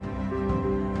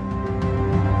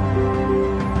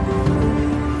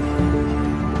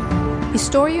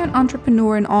Historian,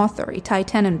 entrepreneur, and author Itai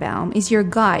Tenenbaum is your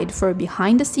guide for a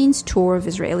behind-the-scenes tour of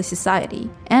Israeli society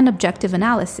and objective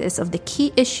analysis of the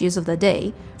key issues of the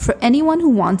day for anyone who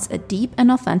wants a deep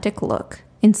and authentic look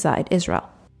inside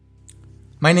Israel.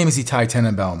 My name is Itai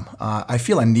Tenenbaum. I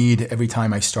feel a need every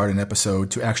time I start an episode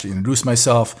to actually introduce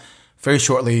myself very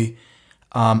shortly.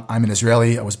 I'm an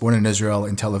Israeli. I was born in Israel,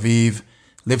 in Tel Aviv,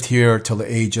 lived here till the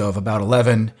age of about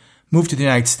 11, moved to the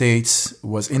United States,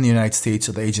 was in the United States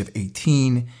till the age of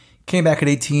 18, came back at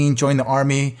 18, joined the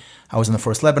army. I was in the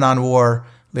First Lebanon War.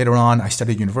 Later on, I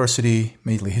studied university,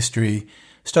 mainly history,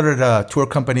 started a tour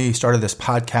company, started this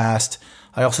podcast.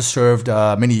 I also served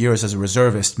many years as a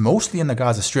reservist, mostly in the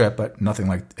Gaza Strip, but nothing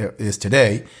like it is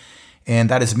today. And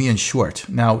that is me in short.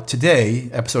 Now, today,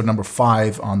 episode number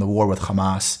 5 on the war with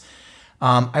Hamas,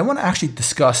 I want to actually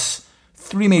discuss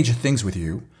 3 major things with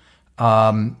you.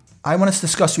 I want to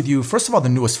discuss with you, first of all, the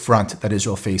newest front that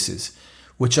Israel faces,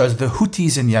 which is the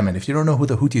Houthis in Yemen. If you don't know who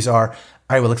the Houthis are,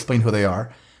 I will explain who they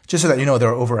are. Just so that you know, they're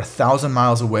over 1,000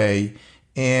 miles away,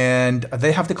 and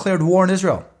they have declared war on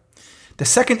Israel. The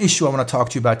second issue I want to talk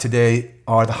to you about today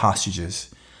are the hostages,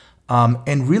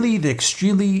 and really the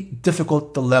extremely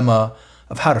difficult dilemma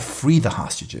of how to free the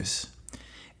hostages.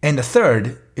 And the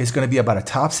third is going to be about a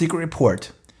top secret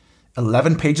report,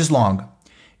 11 pages long,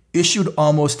 issued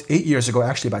almost 8 years ago,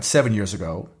 actually about 7 years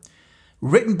ago,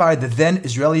 written by the then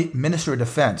Israeli Minister of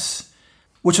Defense,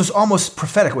 which was almost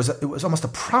prophetic. It was almost a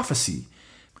prophecy.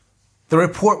 The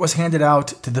report was handed out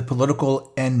to the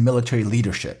political and military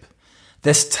leadership.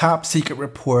 This top secret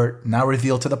report, now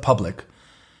revealed to the public,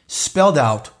 spelled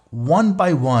out one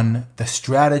by one the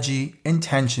strategy,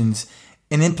 intentions,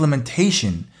 and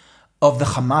implementation of the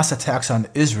Hamas attacks on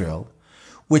Israel,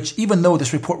 which, even though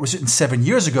this report was written 7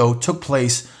 years ago, took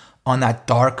place on that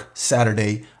dark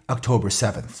Saturday, October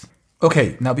 7th.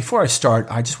 Okay, now before I start,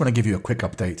 I just want to give you a quick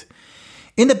update.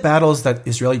 In the battles that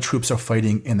Israeli troops are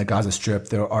fighting in the Gaza Strip,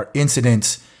 there are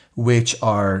incidents which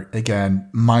are, again,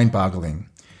 mind-boggling.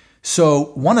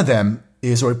 So one of them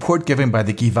is a report given by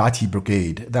the Givati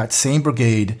Brigade, that same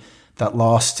brigade that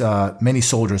lost many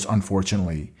soldiers,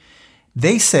 unfortunately.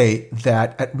 They say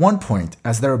that at one point,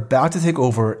 as they're about to take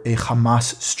over a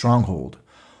Hamas stronghold,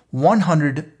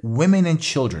 100 women and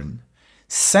children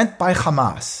sent by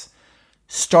Hamas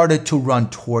started to run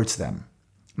towards them.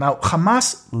 Now,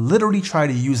 Hamas literally tried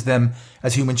to use them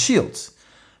as human shields.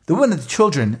 The women and the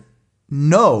children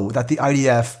know that the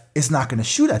IDF is not going to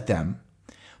shoot at them,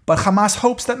 but Hamas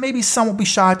hopes that maybe some will be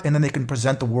shot and then they can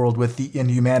present the world with the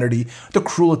inhumanity, the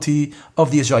cruelty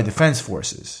of the Israeli Defense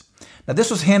Forces. Now,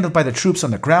 this was handled by the troops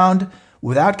on the ground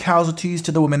without casualties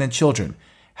to the women and children.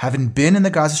 Having been in the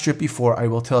Gaza Strip before, I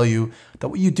will tell you that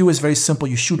what you do is very simple.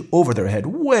 You shoot over their head,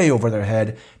 way over their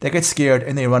head. They get scared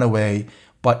and they run away.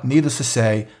 But needless to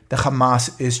say, the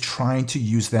Hamas is trying to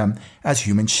use them as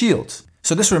human shields.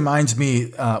 So this reminds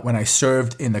me when I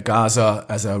served in the Gaza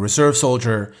as a reserve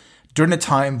soldier during the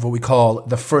time of what we call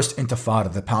the First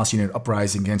Intifada, the Palestinian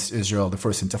uprising against Israel. The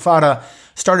First Intifada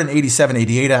started in 87,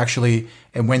 88 actually,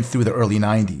 and went through the early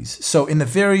 90s. So in the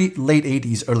very late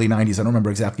 80s, early 90s, I don't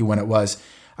remember exactly when it was,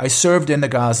 I served in the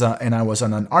Gaza and I was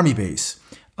on an army base.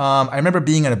 I remember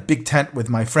being in a big tent with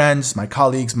my friends, my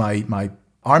colleagues, my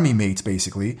army mates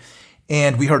basically,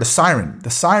 and we heard a siren. The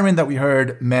siren that we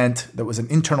heard meant, that was an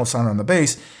internal siren on the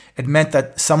base, it meant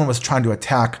that someone was trying to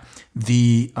attack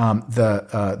the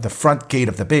front gate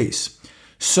of the base.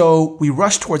 So we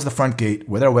rushed towards the front gate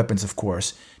with our weapons, of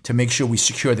course, to make sure we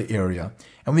secure the area.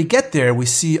 And we get there, we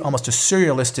see almost a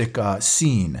surrealistic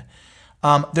scene.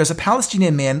 There's a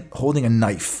Palestinian man holding a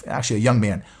knife, actually a young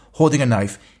man holding a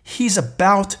knife. He's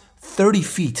about 30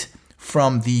 feet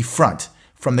from the front,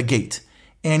 from the gate.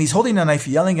 And he's holding a knife,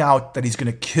 yelling out that he's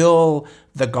going to kill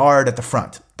the guard at the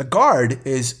front. The guard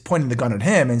is pointing the gun at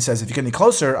him and says, if you get any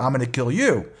closer, I'm going to kill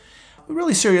you.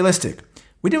 Really surrealistic.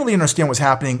 We didn't really understand what was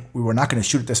happening. We were not going to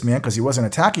shoot at this man because he wasn't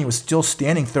attacking. He was still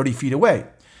standing 30 feet away.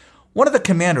 One of the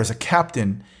commanders, a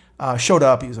captain, showed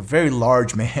up. He was a very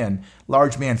large man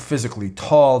physically,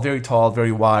 tall,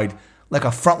 very wide, like a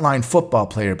frontline football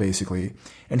player, basically.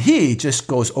 And he just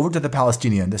goes over to the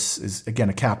Palestinian. This is, again,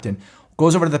 a captain.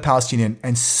 Goes over to the Palestinian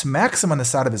and smacks him on the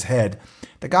side of his head.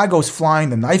 The guy goes flying.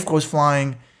 The knife goes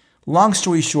flying. Long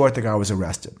story short, the guy was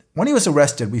arrested. When he was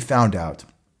arrested, we found out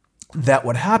that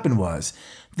what happened was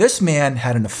this man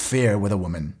had an affair with a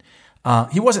woman.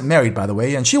 He wasn't married, by the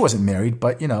way, and she wasn't married,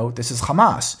 but, this is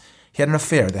Hamas. He had an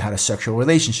affair. They had a sexual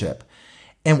relationship.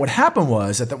 And what happened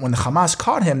was that when the Hamas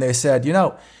caught him, they said,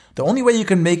 the only way you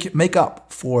can make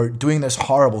up for doing this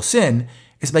horrible sin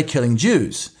is by killing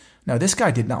Jews. Now, this guy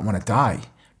did not want to die,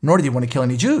 nor did he want to kill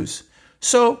any Jews.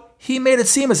 So he made it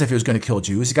seem as if he was going to kill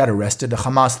Jews. He got arrested. The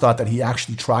Hamas thought that he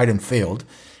actually tried and failed.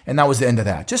 And that was the end of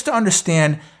that. Just to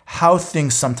understand how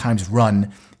things sometimes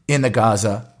run in the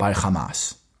Gaza by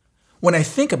Hamas. When I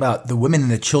think about the women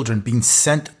and the children being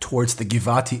sent towards the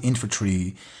Givati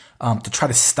infantry to try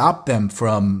to stop them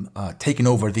from taking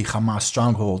over the Hamas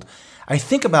stronghold, I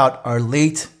think about our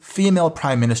late female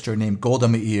prime minister named Golda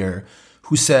Meir,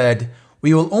 who said,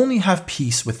 "We will only have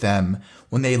peace with them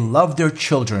when they love their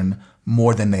children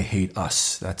more than they hate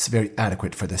us." That's very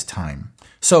adequate for this time.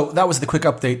 So that was the quick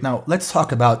update. Now let's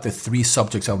talk about the three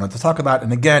subjects I wanted to talk about.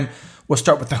 And again, we'll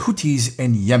start with the Houthis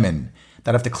in Yemen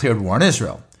that have declared war on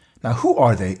Israel. Now, who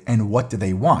are they and what do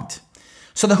they want?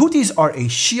 So the Houthis are a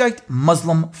Shiite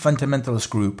Muslim fundamentalist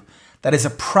group that is a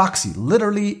proxy,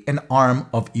 literally an arm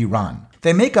of Iran.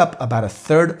 They make up about a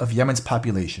third of Yemen's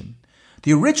population.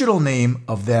 The original name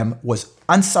of them was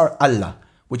Ansar Allah,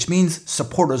 which means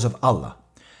supporters of Allah.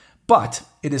 But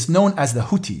it is known as the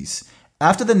Houthis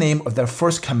after the name of their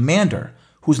first commander,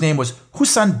 whose name was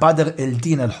Hussein Badr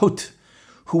el-Din al-Houth,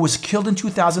 who was killed in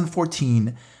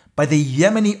 2014 by the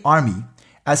Yemeni army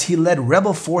as he led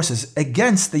rebel forces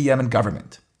against the Yemen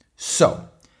government. So,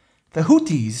 the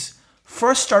Houthis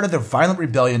first started their violent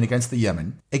rebellion against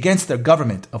their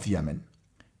government of Yemen,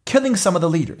 killing some of the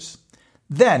leaders.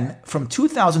 Then, from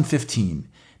 2015,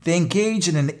 they engaged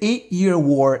in an 8-year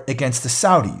war against the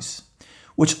Saudis,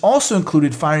 which also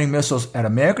included firing missiles at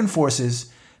American forces,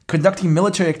 conducting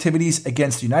military activities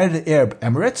against the United Arab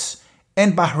Emirates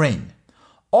and Bahrain.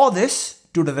 All this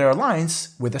due to their alliance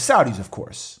with the Saudis, of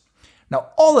course. Now,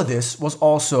 all of this was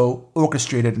also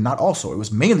orchestrated, it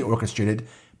was mainly orchestrated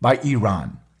by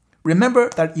Iran. Remember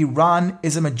that Iran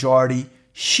is a majority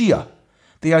Shia.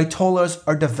 The Ayatollahs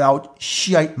are devout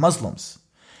Shiite Muslims.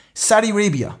 Saudi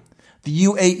Arabia, the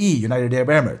UAE, United Arab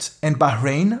Emirates, and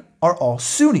Bahrain are all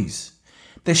Sunnis.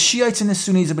 The Shiites and the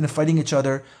Sunnis have been fighting each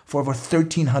other for over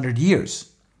 1,300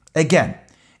 years. Again,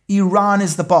 Iran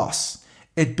is the boss.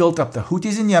 It built up the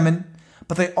Houthis in Yemen,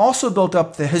 but they also built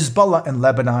up the Hezbollah in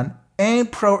Lebanon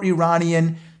and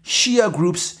pro-Iranian Shia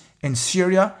groups in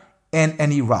Syria and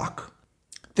in Iraq.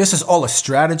 This is all a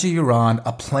strategy, Iran,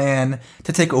 a plan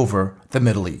to take over the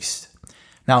Middle East.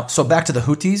 Now, so back to the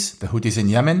Houthis in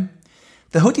Yemen.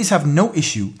 The Houthis have no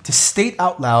issue to state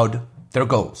out loud their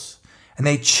goals, and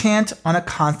they chant on a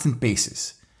constant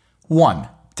basis. 1,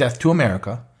 death to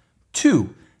America.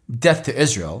 2, death to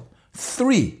Israel.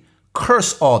 3,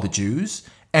 curse all the Jews.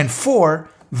 And 4,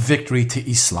 victory to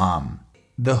Islam.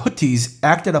 The Houthis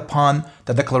acted upon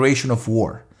the declaration of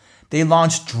war. They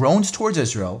launched drones towards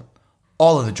Israel.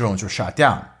 All of the drones were shot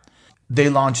down. They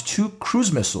launched 2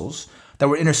 cruise missiles that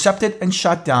were intercepted and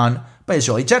shot down by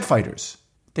Israeli jet fighters.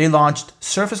 They launched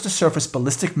surface-to-surface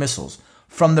ballistic missiles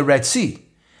from the Red Sea.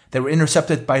 They were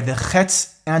intercepted by the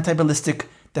Chetz anti-ballistic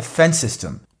defense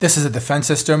system. This is a defense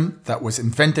system that was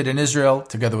invented in Israel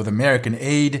together with American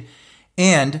aid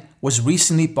and was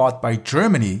recently bought by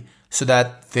Germany so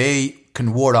that they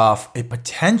can ward off a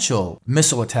potential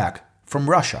missile attack from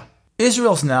Russia.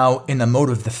 Israel's now in a mode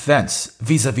of defense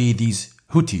vis-a-vis these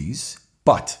Houthis,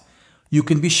 but you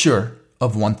can be sure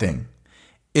of one thing.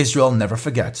 Israel never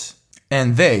forgets,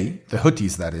 and they, the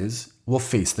Houthis that is, will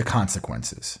face the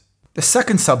consequences. The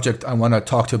second subject I want to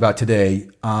talk to about today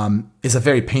is a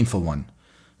very painful one.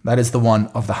 That is the one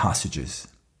of the hostages.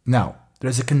 Now,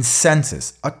 there's a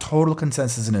consensus, a total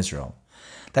consensus in Israel,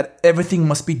 that everything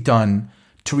must be done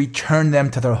to return them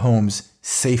to their homes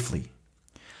safely.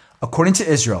 According to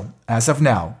Israel, as of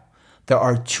now, there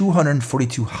are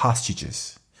 242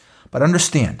 hostages. But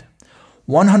understand,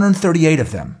 138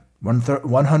 of them,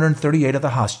 138 of the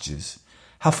hostages,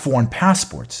 have foreign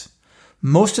passports.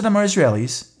 Most of them are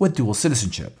Israelis with dual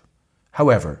citizenship.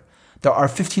 However, there are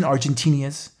 15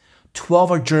 Argentinians,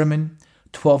 12 are German,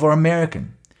 12 are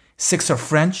American, 6 are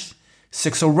French,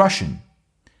 6 are Russian.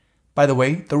 By the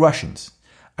way, the Russians,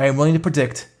 I am willing to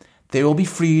predict they will be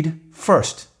freed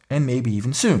first and maybe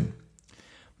even soon.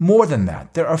 More than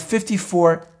that, there are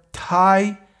 54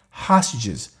 Thai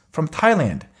hostages from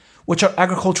Thailand, which are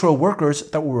agricultural workers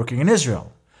that were working in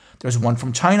Israel. There's 1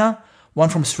 from China, 1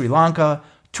 from Sri Lanka,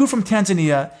 2 from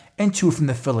Tanzania, and 2 from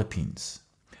the Philippines.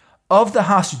 Of the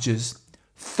hostages,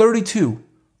 32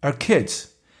 are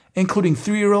kids, including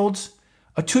 3-year-olds,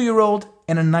 a 2-year-old,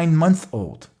 and a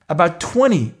 9-month-old. About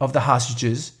 20 of the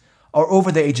hostages are over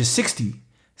the age of 60.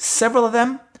 Several of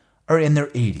them are in their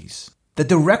 80s. The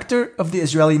director of the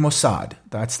Israeli Mossad,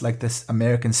 that's like this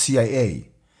American CIA,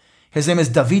 his name is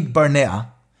David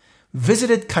Barnea,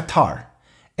 visited Qatar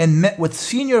and met with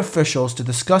senior officials to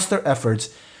discuss their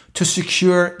efforts to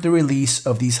secure the release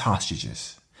of these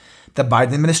hostages. The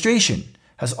Biden administration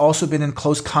has also been in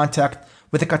close contact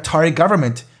with the Qatari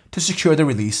government to secure the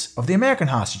release of the American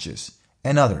hostages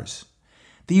and others.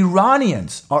 The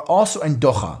Iranians are also in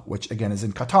Doha, which again is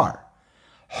in Qatar,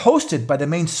 hosted by the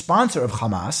main sponsor of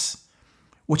Hamas,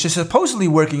 which is supposedly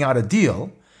working out a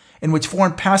deal in which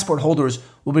foreign passport holders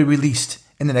will be released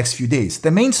in the next few days.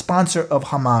 The main sponsor of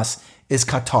Hamas is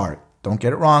Qatar. Don't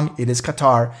get it wrong, it is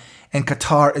Qatar. And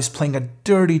Qatar is playing a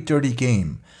dirty, dirty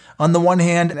game. On the one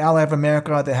hand, an ally of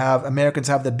America, Americans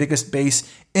have the biggest base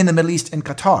in the Middle East in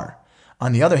Qatar.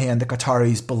 On the other hand, the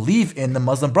Qataris believe in the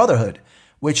Muslim Brotherhood,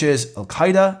 which is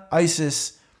Al-Qaeda,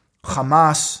 ISIS,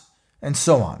 Hamas, and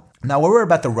so on. Now, what we're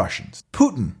about the Russians.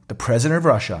 Putin, the president of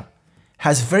Russia,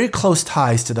 has very close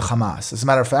ties to the Hamas. As a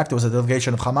matter of fact, there was a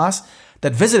delegation of Hamas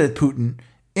that visited Putin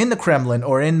in the Kremlin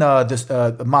or in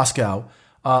Moscow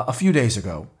a few days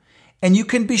ago. And you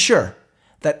can be sure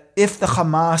that if the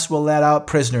Hamas will let out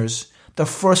prisoners, the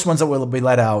first ones that will be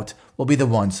let out will be the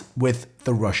ones with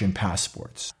the Russian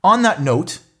passports. On that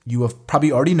note, you have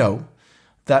probably already know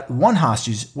that one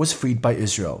hostage was freed by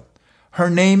Israel. Her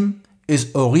name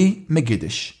is Ori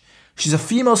Megidish. She's a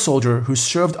female soldier who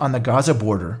served on the Gaza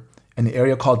border in the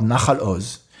area called Nahal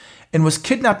Oz and was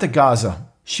kidnapped to Gaza.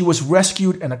 She was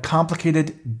rescued in a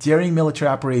complicated, daring military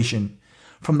operation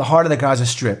from the heart of the Gaza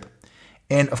Strip.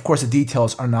 And of course, the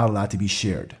details are not allowed to be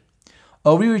shared.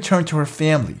 Ori returned to her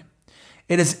family.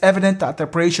 It is evident that the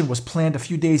operation was planned a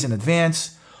few days in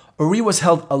advance. Ori was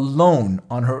held alone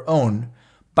on her own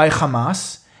by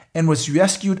Hamas and was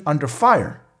rescued under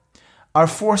fire. Our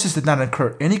forces did not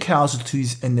incur any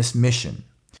casualties in this mission.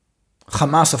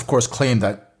 Hamas, of course, claimed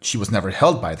that she was never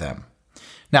held by them.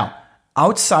 Now,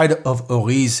 outside of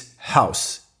Ori's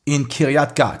house in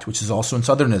Kiryat Gat, which is also in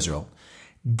southern Israel,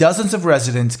 dozens of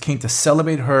residents came to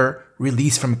celebrate her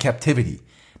release from captivity.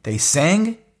 They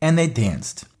sang and they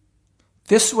danced.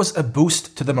 This was a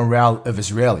boost to the morale of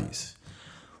Israelis.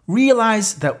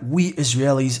 Realize that we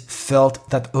Israelis felt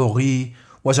that Ori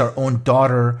was our own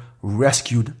daughter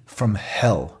rescued from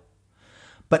hell.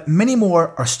 But many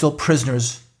more are still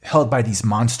prisoners held by these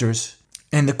monsters.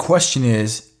 And the question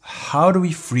is, how do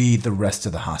we free the rest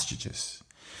of the hostages?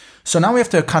 So now we have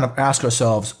to kind of ask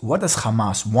ourselves, what does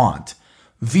Hamas want?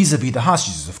 Vis-a-vis the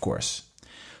hostages, of course.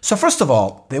 So first of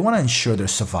all, they want to ensure their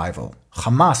survival.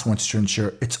 Hamas wants to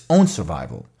ensure its own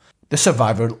survival, the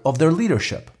survival of their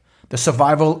leadership, the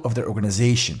survival of their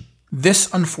organization. This,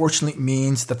 unfortunately,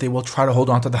 means that they will try to hold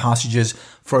on to the hostages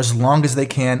for as long as they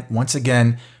can, once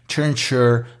again, to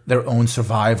ensure their own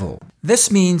survival.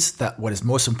 This means that what is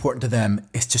most important to them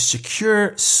is to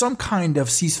secure some kind of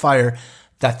ceasefire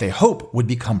that they hope would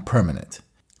become permanent.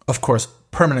 Of course,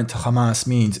 permanent to Hamas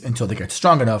means until they get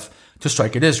strong enough to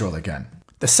strike at Israel again.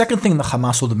 The second thing the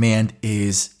Hamas will demand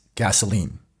is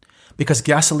gasoline, because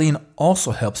gasoline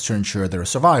also helps to ensure their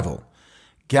survival.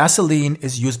 Gasoline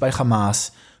is used by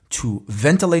Hamas to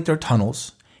ventilate their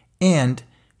tunnels and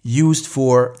used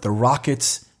for the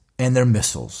rockets and their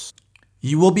missiles.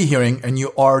 You will be hearing, and you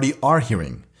already are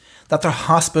hearing, that their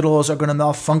hospitals are going to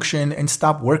malfunction and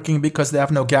stop working because they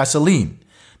have no gasoline.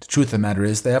 The truth of the matter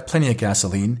is they have plenty of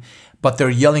gasoline, but they're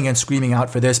yelling and screaming out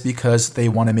for this because they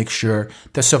want to make sure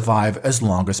they survive as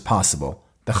long as possible.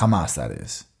 The Hamas, that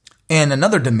is. And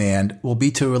another demand will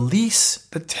be to release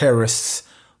the terrorists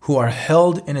who are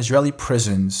held in Israeli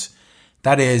prisons.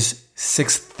 That is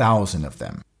 6,000 of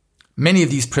them. Many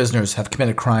of these prisoners have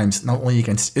committed crimes not only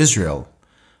against Israel,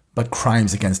 but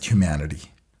crimes against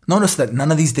humanity. Notice that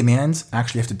none of these demands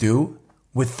actually have to do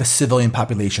with the civilian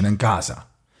population in Gaza.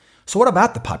 So what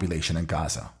about the population in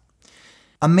Gaza?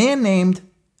 A man named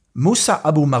Musa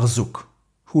Abu Marzouk,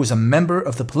 who is a member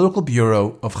of the political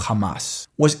bureau of Hamas,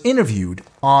 was interviewed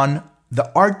on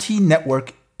the RT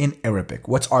network in Arabic.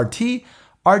 What's RT?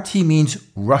 RT means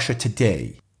Russia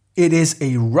Today. It is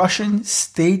a Russian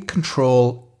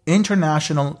state-controlled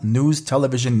international news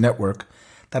television network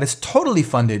that is totally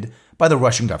funded by the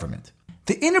Russian government.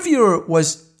 The interviewer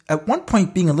was at one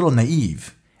point being a little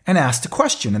naive and asked a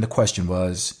question, and the question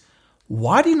was,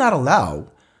 why do you not allow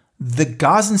the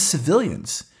Gazan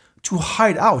civilians to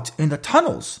hide out in the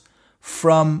tunnels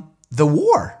from the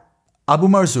war? Abu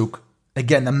Marzouk,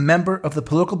 again a member of the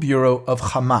political bureau of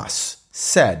Hamas,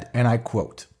 said, and I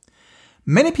quote,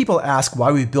 "Many people ask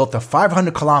why we built the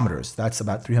 500 kilometers, that's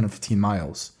about 315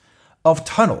 miles, of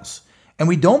tunnels, and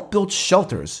we don't build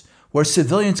shelters where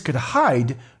civilians could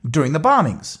hide during the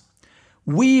bombings.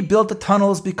 We built the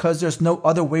tunnels because there's no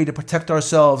other way to protect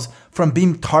ourselves from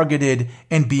being targeted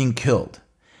and being killed.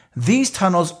 These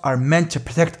tunnels are meant to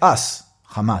protect us,"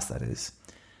 Hamas that is,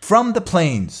 "from the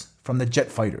planes, from the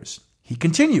jet fighters." He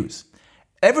continues,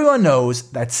 "Everyone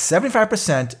knows that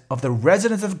 75% of the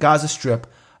residents of Gaza Strip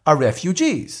are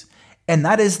refugees. And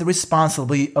that is the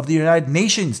responsibility of the United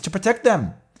Nations to protect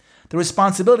them. The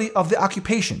responsibility of the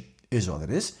occupation, Israel that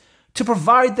is, to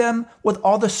provide them with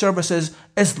all the services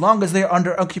as long as they are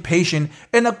under occupation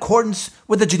in accordance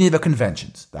with the Geneva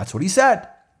Conventions. That's what he said.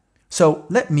 So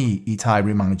let me, Itai,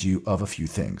 remind you of a few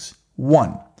things.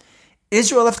 1.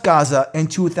 Israel left Gaza in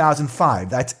 2005.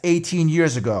 That's 18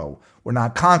 years ago. We're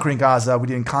not conquering Gaza. We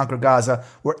didn't conquer Gaza.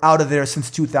 We're out of there since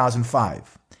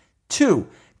 2005. 2.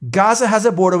 Gaza has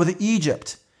a border with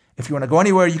Egypt. If you want to go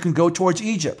anywhere, you can go towards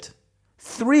Egypt.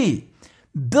 3.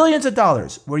 Billions of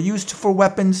dollars were used for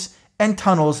weapons and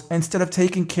tunnels instead of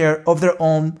taking care of their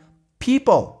own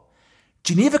people.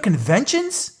 Geneva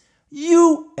Conventions?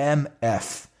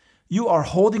 UMF. You are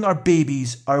holding our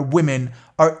babies, our women,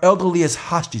 our elderly as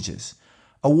hostages.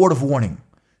 A word of warning.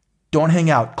 Don't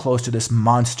hang out close to this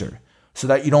monster so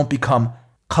that you don't become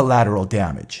collateral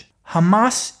damage.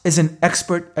 Hamas is an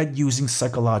expert at using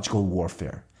psychological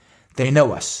warfare. They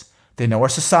know us. They know our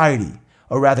society.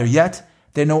 Or rather yet,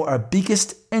 they know our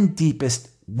biggest and deepest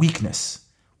weakness.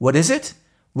 What is it?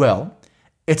 Well,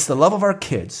 it's the love of our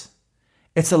kids.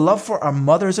 It's the love for our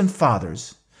mothers and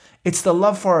fathers. It's the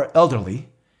love for our elderly.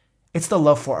 It's the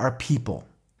love for our people.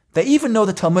 They even know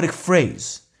the Talmudic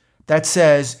phrase that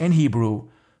says in Hebrew,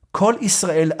 Kol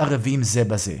Israel arevim ze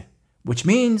bazeh, which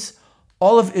means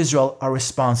all of Israel are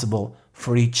responsible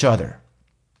for each other.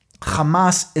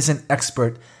 Hamas is an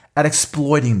expert at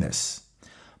exploiting this.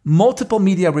 Multiple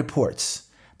media reports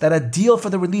that a deal for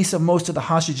the release of most of the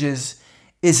hostages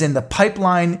is in the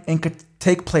pipeline and could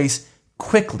take place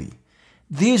quickly.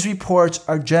 These reports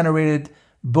are generated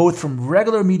both from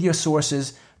regular media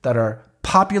sources that are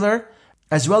popular,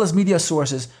 as well as media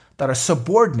sources that are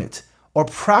subordinate or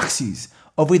proxies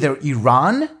of either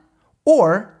Iran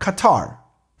or Qatar.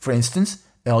 For instance,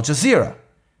 Al Jazeera.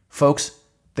 Folks,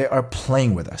 they are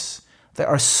playing with us. They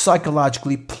are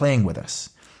psychologically playing with us.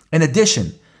 In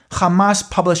addition, Hamas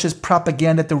publishes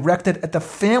propaganda directed at the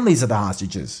families of the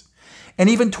hostages and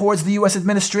even towards the U.S.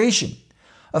 administration,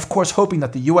 of course hoping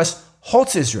that the U.S.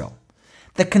 halts Israel.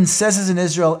 The consensus in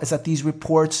Israel is that these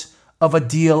reports of a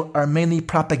deal are mainly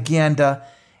propaganda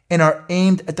and are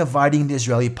aimed at dividing the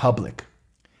Israeli public.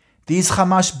 These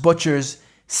Hamas butchers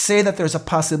say that there's a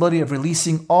possibility of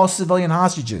releasing all civilian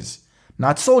hostages,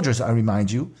 not soldiers, I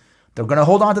remind you. They're going to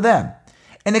hold on to them,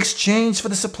 in exchange for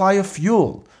the supply of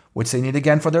fuel, which they need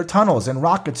again for their tunnels and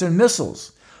rockets and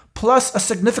missiles, plus a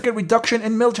significant reduction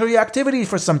in military activity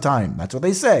for some time. That's what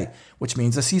they say, which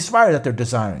means a ceasefire that they're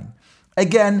desiring.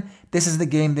 Again, this is the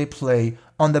game they play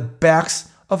on the backs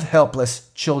of helpless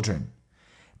children.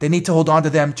 They need to hold on to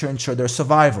them to ensure their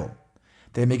survival.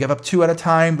 They may give up 2 at a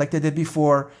time like they did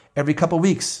before, every couple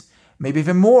weeks, maybe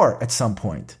even more at some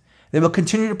point. They will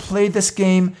continue to play this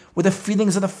game with the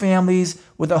feelings of the families,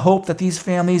 with the hope that these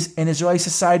families and Israeli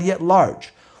society at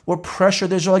large will pressure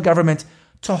the Israeli government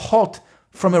to halt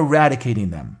from eradicating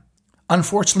them.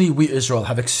 Unfortunately, we Israel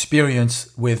have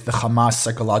experience with the Hamas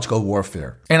psychological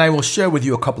warfare, and I will share with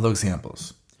you a couple of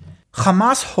examples.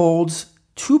 Hamas holds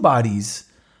 2 bodies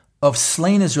of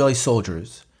slain Israeli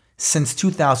soldiers since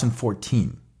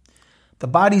 2014. The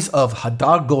bodies of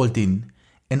Hadar Goldin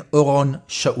and Oron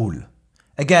Shaul.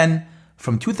 Again,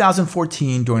 from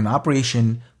 2014 during an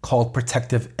operation called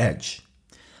Protective Edge.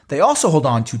 They also hold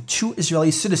on to 2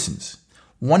 Israeli citizens,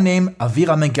 one named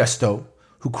Avira Mengistu,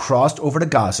 who crossed over to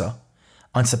Gaza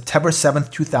on September 7,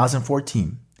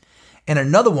 2014, and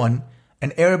another one,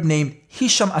 an Arab named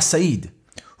Hisham Asaid,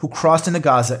 who crossed into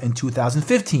Gaza in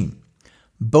 2015.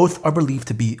 Both are believed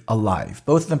to be alive.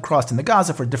 Both of them crossed into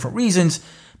Gaza for different reasons.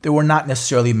 They were not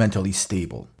necessarily mentally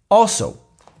stable. Also,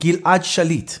 Gilad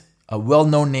Shalit, a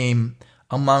well-known name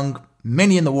among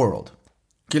many in the world.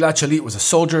 Gilad Shalit was a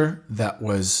soldier that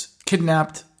was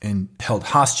kidnapped and held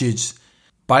hostage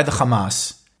by the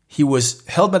Hamas. He was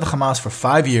held by the Hamas for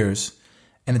 5 years,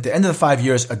 and at the end of the 5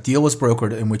 years, a deal was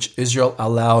brokered in which Israel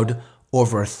allowed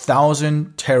over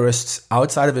 1,000 terrorists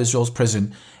outside of Israel's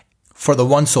prison for the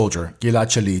one soldier, Gilad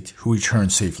Shalit, who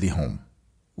returned safely home.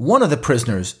 One of the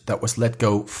prisoners that was let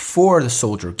go for the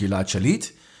soldier Gilad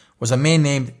Shalit was a man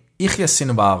named Yahya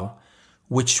Sinwar,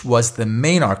 which was the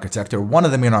main architect, or one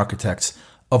of the main architects,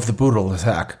 of the brutal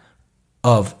attack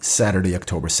of Saturday,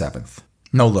 October 7th.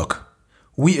 No, look,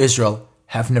 we Israel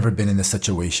have never been in a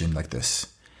situation like this.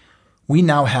 We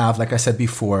now have, like I said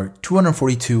before,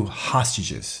 242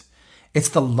 hostages. It's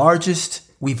the largest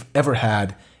we've ever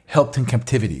had held in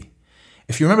captivity.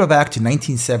 If you remember back to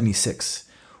 1976,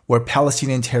 where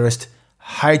Palestinian terrorists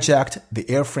hijacked the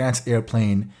Air France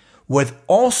airplane with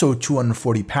also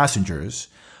 240 passengers,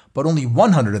 but only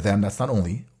 100 of them, that's not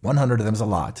only, 100 of them is a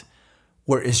lot,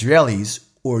 were Israelis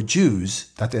or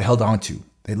Jews that they held on to.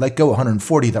 They let go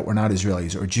 140 that were not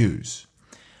Israelis or Jews.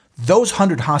 Those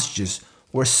 100 hostages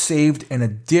were saved in a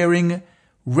daring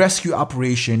rescue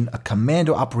operation, a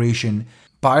commando operation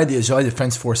by the Israeli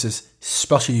Defense Forces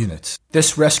special units.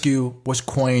 This rescue was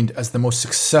coined as the most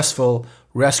successful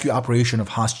rescue operation of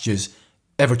hostages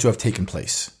ever to have taken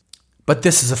place. But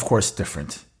this is, of course,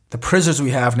 different. The prisoners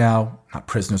we have now, not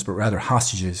prisoners, but rather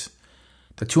hostages,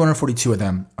 the 242 of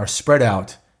them are spread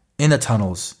out in the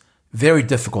tunnels. Very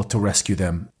difficult to rescue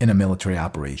them in a military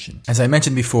operation. As I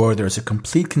mentioned before, there is a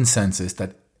complete consensus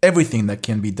that everything that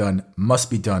can be done must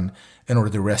be done in order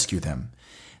to rescue them.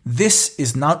 This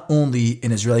is not only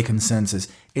an Israeli consensus,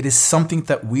 it is something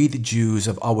that we, the Jews,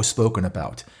 have always spoken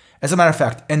about. As a matter of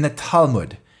fact, in the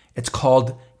Talmud, it's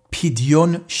called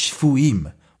Pidyon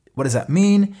Shvuim. What does that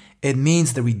mean? It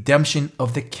means the redemption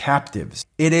of the captives.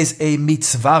 It is a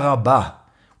mitzvah rabbah,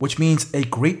 which means a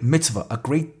great mitzvah, a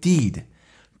great deed,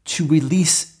 to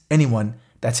release anyone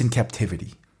that's in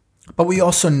captivity. But we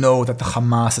also know that the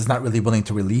Hamas is not really willing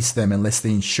to release them unless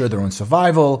they ensure their own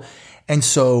survival, and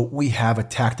so we have a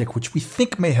tactic which we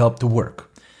think may help to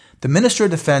work. The Minister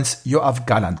of Defense, Yoav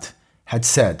Gallant, had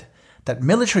said that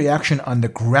military action on the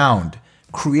ground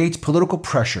creates political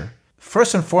pressure,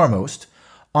 first and foremost,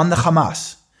 on the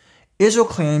Hamas. Israel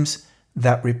claims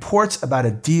that reports about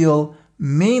a deal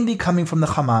mainly coming from the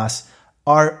Hamas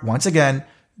are, once again,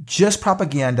 just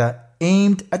propaganda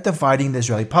aimed at dividing the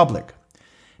Israeli public.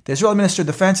 The Israeli Minister of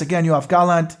Defense, again, Yoav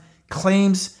Gallant,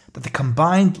 claims that the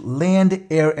combined land,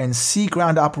 air, and sea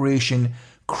ground operation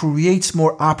creates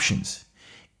more options.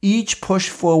 Each push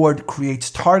forward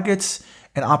creates targets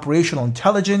and operational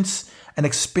intelligence and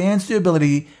expands the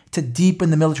ability to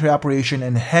deepen the military operation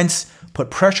and hence put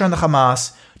pressure on the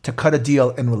Hamas to cut a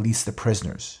deal and release the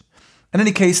prisoners. In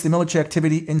any case, the military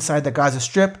activity inside the Gaza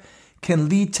Strip can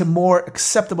lead to more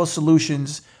acceptable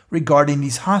solutions regarding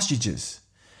these hostages.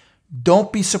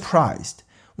 Don't be surprised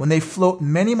when they float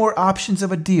many more options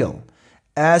of a deal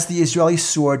as the Israeli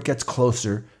sword gets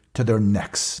closer to their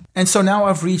necks. And so now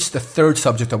I've reached the third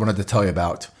subject I wanted to tell you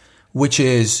about, which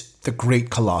is the great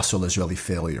colossal Israeli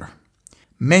failure.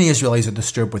 Many Israelis are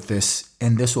disturbed with this,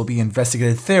 and this will be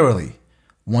investigated thoroughly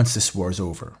once this war is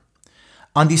over.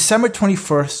 On December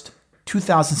 21st,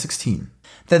 2016,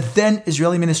 the then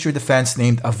Israeli Ministry of Defense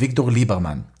named Avigdor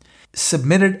Lieberman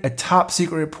submitted a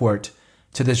top-secret report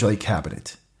to the Israeli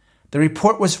cabinet. The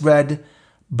report was read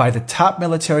by the top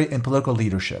military and political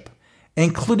leadership,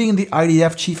 including the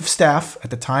IDF chief of staff at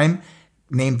the time,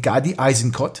 named Gadi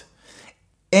Eisenkot,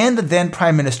 and the then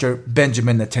Prime Minister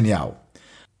Benjamin Netanyahu.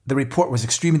 The report was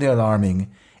extremely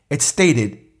alarming. It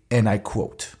stated, and I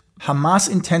quote, "Hamas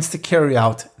intends to carry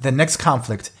out the next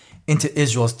conflict into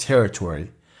Israel's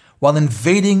territory while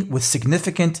invading with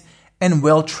significant and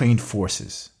well-trained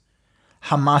forces.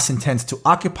 Hamas intends to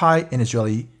occupy an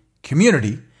Israeli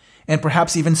community and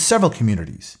perhaps even several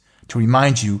communities. To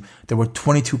remind you, there were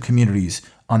 22 communities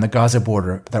on the Gaza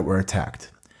border that were attacked.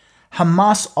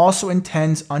 Hamas also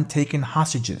intends on taking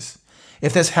hostages.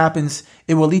 If this happens,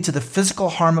 it will lead to the physical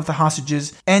harm of the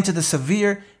hostages and to the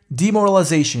severe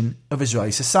demoralization of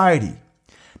Israeli society."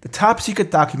 The top-secret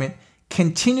document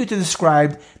continued to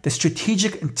describe the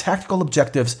strategic and tactical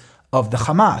objectives of the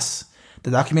Hamas.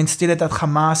 The document stated that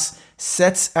Hamas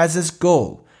sets as its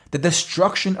goal the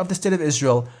destruction of the State of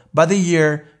Israel by the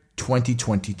year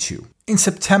 2022. In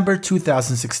September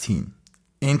 2016,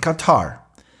 in Qatar,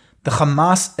 the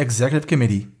Hamas Executive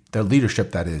Committee, their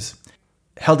leadership that is,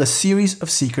 held a series of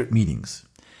secret meetings.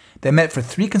 They met for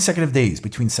 3 consecutive days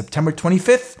between September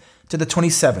 25th to the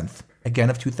 27th, again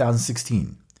of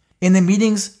 2016. In the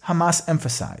meetings, Hamas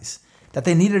emphasized that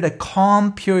they needed a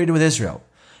calm period with Israel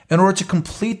in order to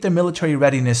complete their military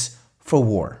readiness for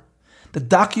war. The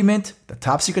document, the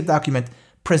top-secret document,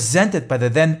 presented by the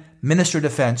then Minister of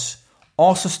Defense,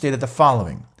 also stated the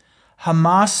following: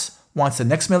 Hamas wants the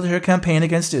next military campaign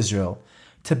against Israel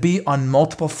to be on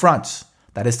multiple fronts,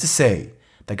 that is to say,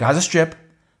 the Gaza Strip,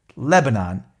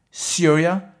 Lebanon,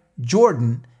 Syria,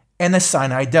 Jordan, and the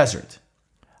Sinai Desert.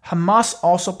 Hamas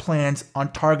also plans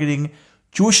on targeting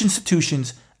Jewish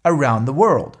institutions around the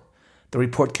world. The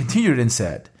report continued and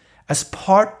said, as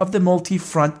part of the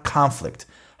multi-front conflict,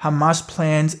 Hamas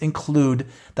plans include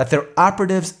that their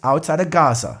operatives outside of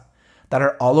Gaza, that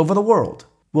are all over the world,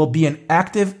 will be an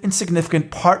active and significant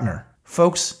partner.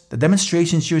 Folks, the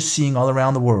demonstrations you're seeing all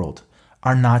around the world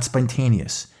are not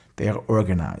spontaneous. They are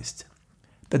organized.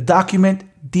 The document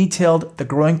detailed the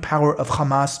growing power of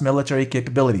Hamas military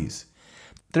capabilities.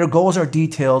 Their goals are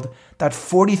detailed that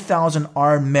 40,000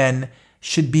 armed men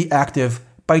should be active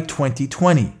by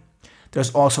 2020.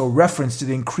 There's also reference to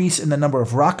the increase in the number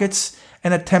of rockets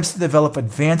and attempts to develop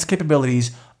advanced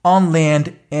capabilities on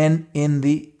land and in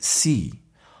the sea.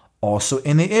 Also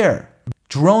in the air,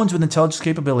 drones with intelligence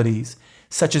capabilities,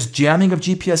 such as jamming of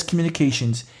GPS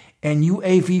communications and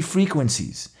UAV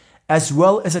frequencies, as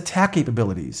well as attack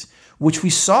capabilities, which we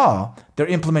saw their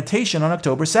implementation on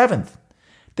October 7th.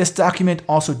 This document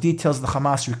also details the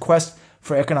Hamas request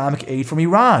for economic aid from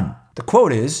Iran. The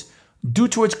quote is, "Due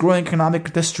to its growing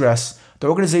economic distress, the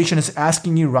organization is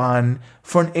asking Iran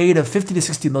for an aid of $50 to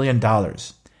 $60 million.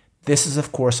 This is,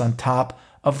 of course, on top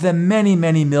of the many,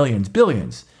 many millions,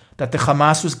 billions, that the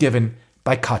Hamas was given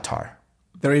by Qatar."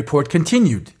 The report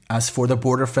continued. As for the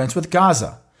border fence with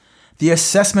Gaza, the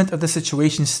assessment of the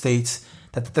situation states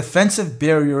that the defensive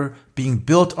barrier being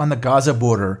built on the Gaza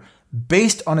border,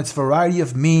 based on its variety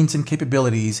of means and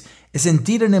capabilities, is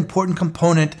indeed an important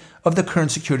component of the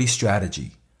current security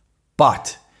strategy.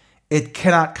 But it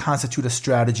cannot constitute a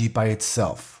strategy by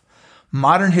itself.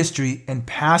 Modern history and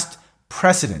past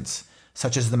precedents,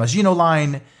 such as the Maginot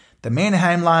Line, the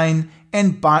Mannheim Line,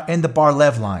 and the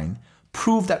Bar-Lev Line,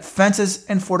 prove that fences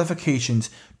and fortifications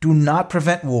do not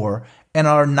prevent war and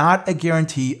are not a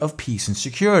guarantee of peace and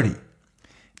security.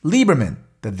 Lieberman,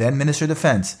 the then Minister of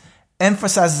Defense,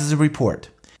 emphasizes in the report,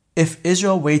 if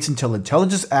Israel waits until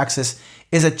intelligence access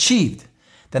is achieved,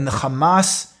 then the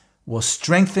Hamas will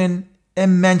strengthen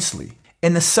immensely.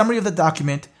 In the summary of the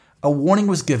document, a warning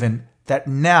was given that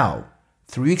now,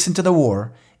 3 weeks into the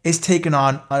war, is taken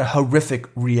on a horrific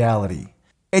reality.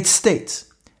 It states,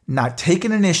 not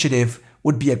taking initiative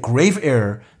would be a grave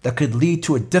error that could lead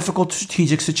to a difficult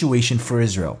strategic situation for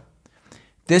Israel.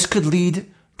 This could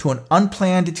lead to an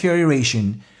unplanned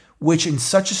deterioration, which in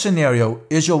such a scenario,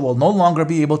 Israel will no longer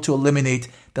be able to eliminate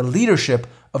the leadership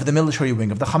of the military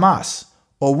wing of the Hamas.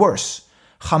 Or worse,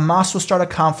 Hamas will start a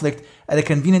conflict at a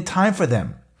convenient time for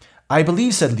them. I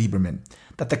believe, said Lieberman,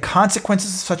 that the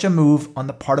consequences of such a move on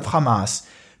the part of Hamas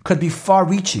could be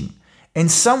far-reaching, in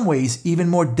some ways even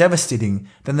more devastating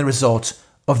than the results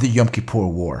of the Yom Kippur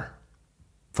War.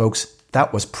 Folks,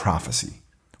 that was prophecy.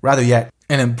 Rather yet,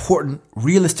 an important,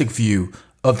 realistic view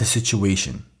of the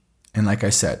situation. And like I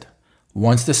said,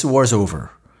 once this war is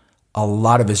over, a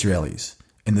lot of Israelis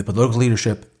in the political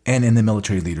leadership and in the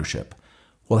military leadership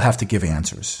will have to give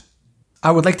answers.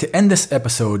 I would like to end this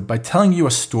episode by telling you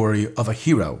a story of a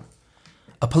hero,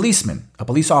 a policeman, a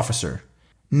police officer,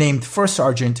 named First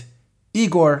Sergeant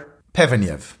Igor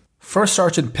Peveniev. First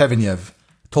Sergeant Peveniev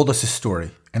told us his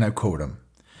story, and I quote him.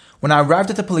 When I arrived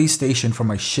at the police station for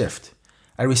my shift,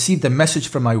 I received a message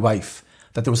from my wife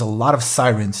that there was a lot of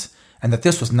sirens and that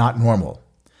this was not normal.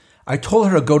 I told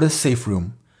her to go to the safe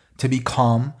room, to be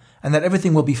calm, and that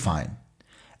everything will be fine.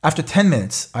 After 10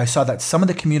 minutes, I saw that some of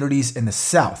the communities in the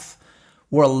south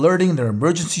were alerting their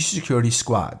emergency security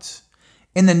squads.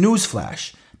 In the news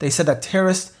flash, they said that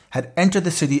terrorists had entered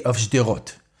the city of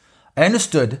Sderot. I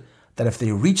understood that if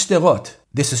they reached Sderot,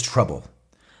 this is trouble.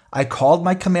 I called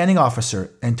my commanding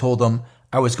officer and told him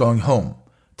I was going home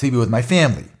to be with my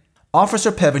family.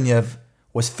 Officer Peveniev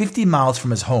was 50 miles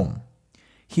from his home.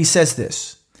 He says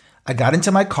this, I got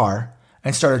into my car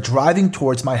and started driving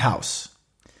towards my house.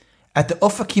 At the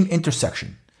Ofakim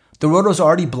intersection, the road was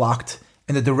already blocked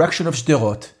in the direction of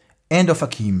Sderot and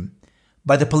Ofakim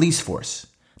by the police force.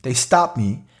 They stopped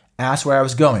me, asked where I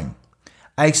was going.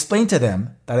 I explained to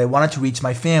them that I wanted to reach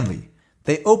my family.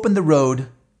 They opened the road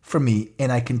for me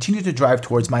and I continued to drive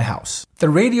towards my house. The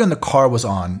radio in the car was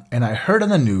on and I heard on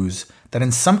the news that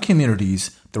in some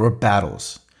communities there were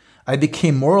battles. I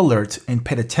became more alert and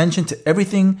paid attention to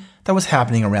everything that was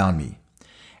happening around me.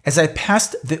 As I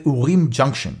passed the Urim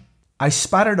Junction, I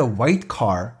spotted a white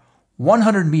car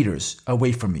 100 meters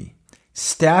away from me,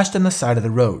 stashed on the side of the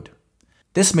road.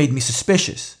 This made me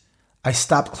suspicious. I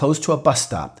stopped close to a bus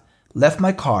stop, left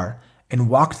my car, and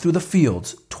walked through the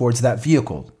fields towards that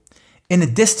vehicle. In the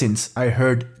distance, I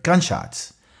heard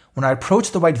gunshots. When I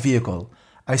approached the white vehicle,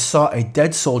 I saw a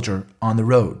dead soldier on the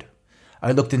road.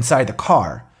 I looked inside the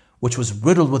car, which was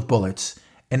riddled with bullets,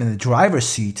 and in the driver's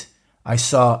seat, I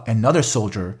saw another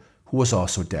soldier who was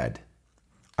also dead.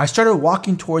 I started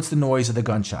walking towards the noise of the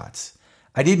gunshots.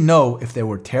 I didn't know if they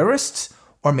were terrorists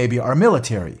or maybe our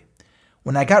military.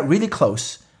 When I got really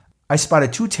close, I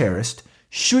spotted two terrorists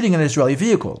shooting an Israeli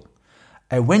vehicle.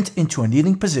 I went into a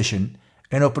kneeling position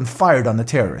and opened fire on the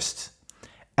terrorists.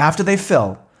 After they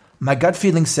fell, my gut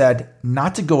feeling said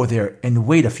not to go there and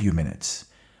wait a few minutes.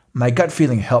 My gut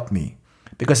feeling helped me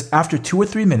because after 2 or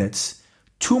 3 minutes,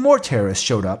 2 more terrorists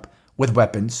showed up with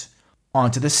weapons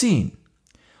onto the scene.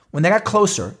 When they got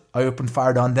closer, I opened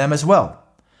fire on them as well.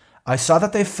 I saw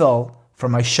that they fell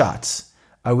from my shots.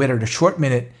 I waited a short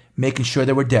minute, making sure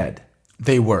they were dead.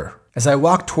 They were. As I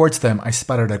walked towards them, I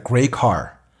spotted a gray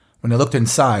car. When I looked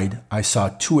inside, I saw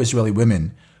 2 Israeli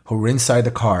women who were inside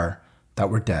the car that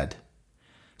were dead.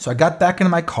 So I got back into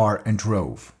my car and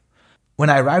drove. When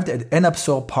I arrived at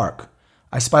Enabsol Park,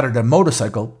 I spotted a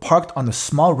motorcycle parked on the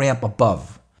small ramp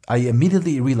above. I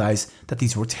immediately realized that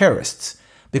these were terrorists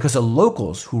because the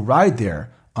locals who ride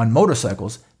there on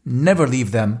motorcycles never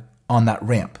leave them on that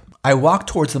ramp. I walked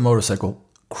towards the motorcycle,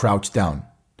 crouched down,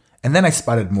 and then I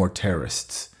spotted more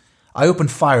terrorists. I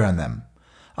opened fire on them.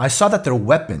 I saw that their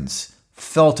weapons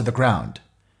fell to the ground.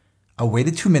 I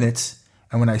waited 2 minutes,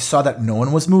 and when I saw that no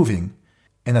one was moving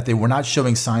and that they were not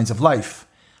showing signs of life,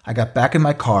 I got back in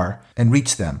my car and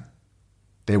reached them.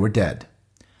 They were dead.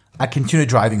 I continued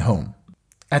driving home.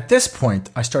 At this point,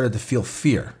 I started to feel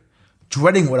fear,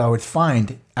 dreading what I would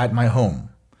find at my home.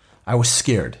 I was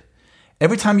scared.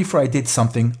 Every time before I did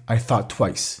something, I thought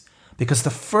twice, because the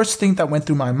first thing that went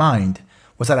through my mind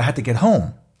was that I had to get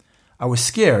home. I was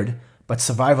scared, but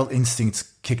survival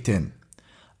instincts kicked in.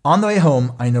 On the way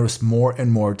home, I noticed more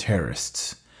and more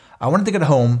terrorists. I wanted to get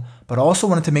home, but also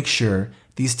wanted to make sure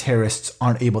these terrorists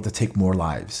aren't able to take more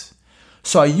lives.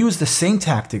 So I used the same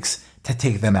tactics to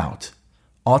take them out.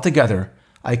 Altogether,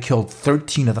 I killed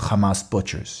 13 of the Hamas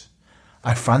butchers.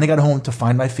 I finally got home to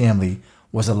find my family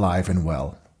was alive and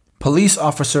well. Police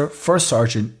Officer First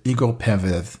Sergeant Igor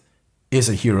Pevev is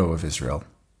a hero of Israel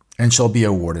and shall be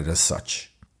awarded as such.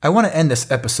 I want to end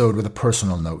this episode with a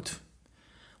personal note.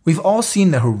 We've all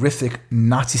seen the horrific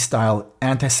Nazi-style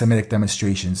anti-Semitic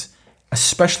demonstrations,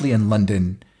 especially in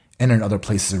London and in other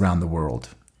places around the world.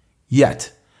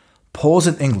 Yet, polls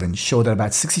in England show that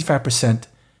about 65%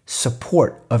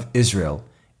 support of Israel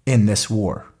in this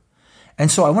war.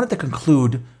 And so I wanted to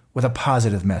conclude with a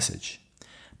positive message.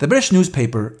 The British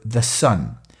newspaper The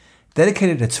Sun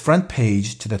dedicated its front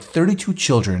page to the 32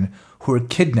 children who were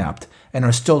kidnapped and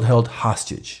are still held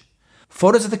hostage.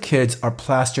 Photos of the kids are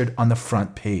plastered on the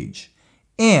front page.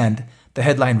 And the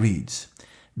headline reads,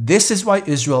 "This is why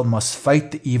Israel must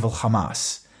fight the evil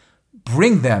Hamas.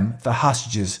 Bring them, the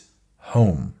hostages,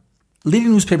 home."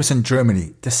 Leading newspapers in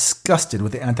Germany, disgusted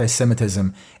with the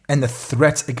anti-Semitism and the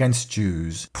threats against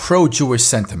Jews, pro-Jewish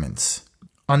sentiments.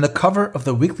 On the cover of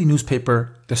the weekly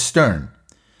newspaper The Stern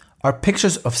are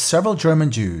pictures of several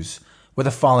German Jews with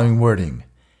the following wording: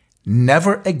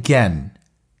 "Never again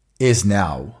is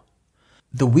now."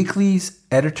 The weekly's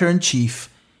editor-in-chief,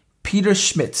 Peter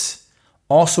Schmitz,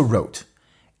 also wrote,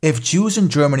 "If Jews in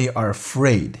Germany are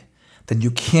afraid, then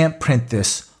you can't print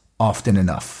this often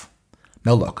enough."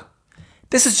 Now look,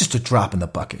 this is just a drop in the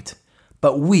bucket,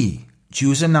 but we,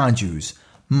 Jews and non-Jews,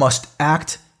 must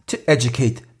act to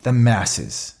educate the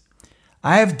masses.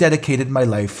 I have dedicated my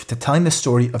life to telling the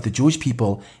story of the Jewish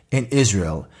people in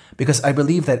Israel because I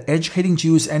believe that educating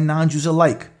Jews and non-Jews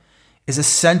alike is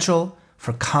essential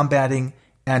for combating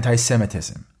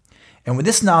anti-Semitism. And with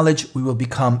this knowledge, we will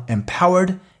become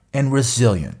empowered and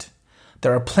resilient.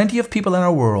 There are plenty of people in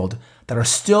our world that are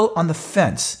still on the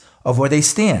fence of where they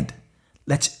stand.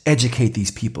 Let's educate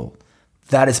these people.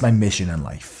 That is my mission in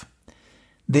life.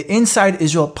 The Inside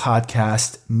Israel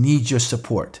podcast needs your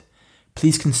support.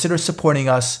 Please consider supporting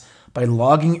us by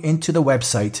logging into the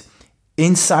website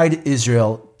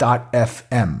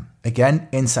insideisrael.fm. Again,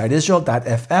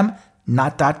 insideisrael.fm,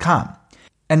 not .com.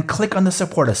 And click on the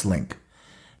Support Us link.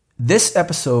 This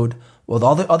episode, with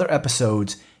all the other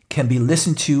episodes, can be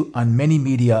listened to on many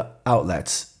media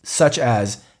outlets, such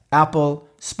as Apple,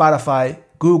 Spotify,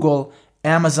 Google,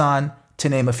 Amazon, to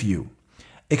name a few.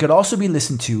 It could also be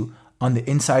listened to on the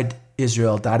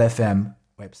InsideIsrael.fm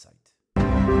website.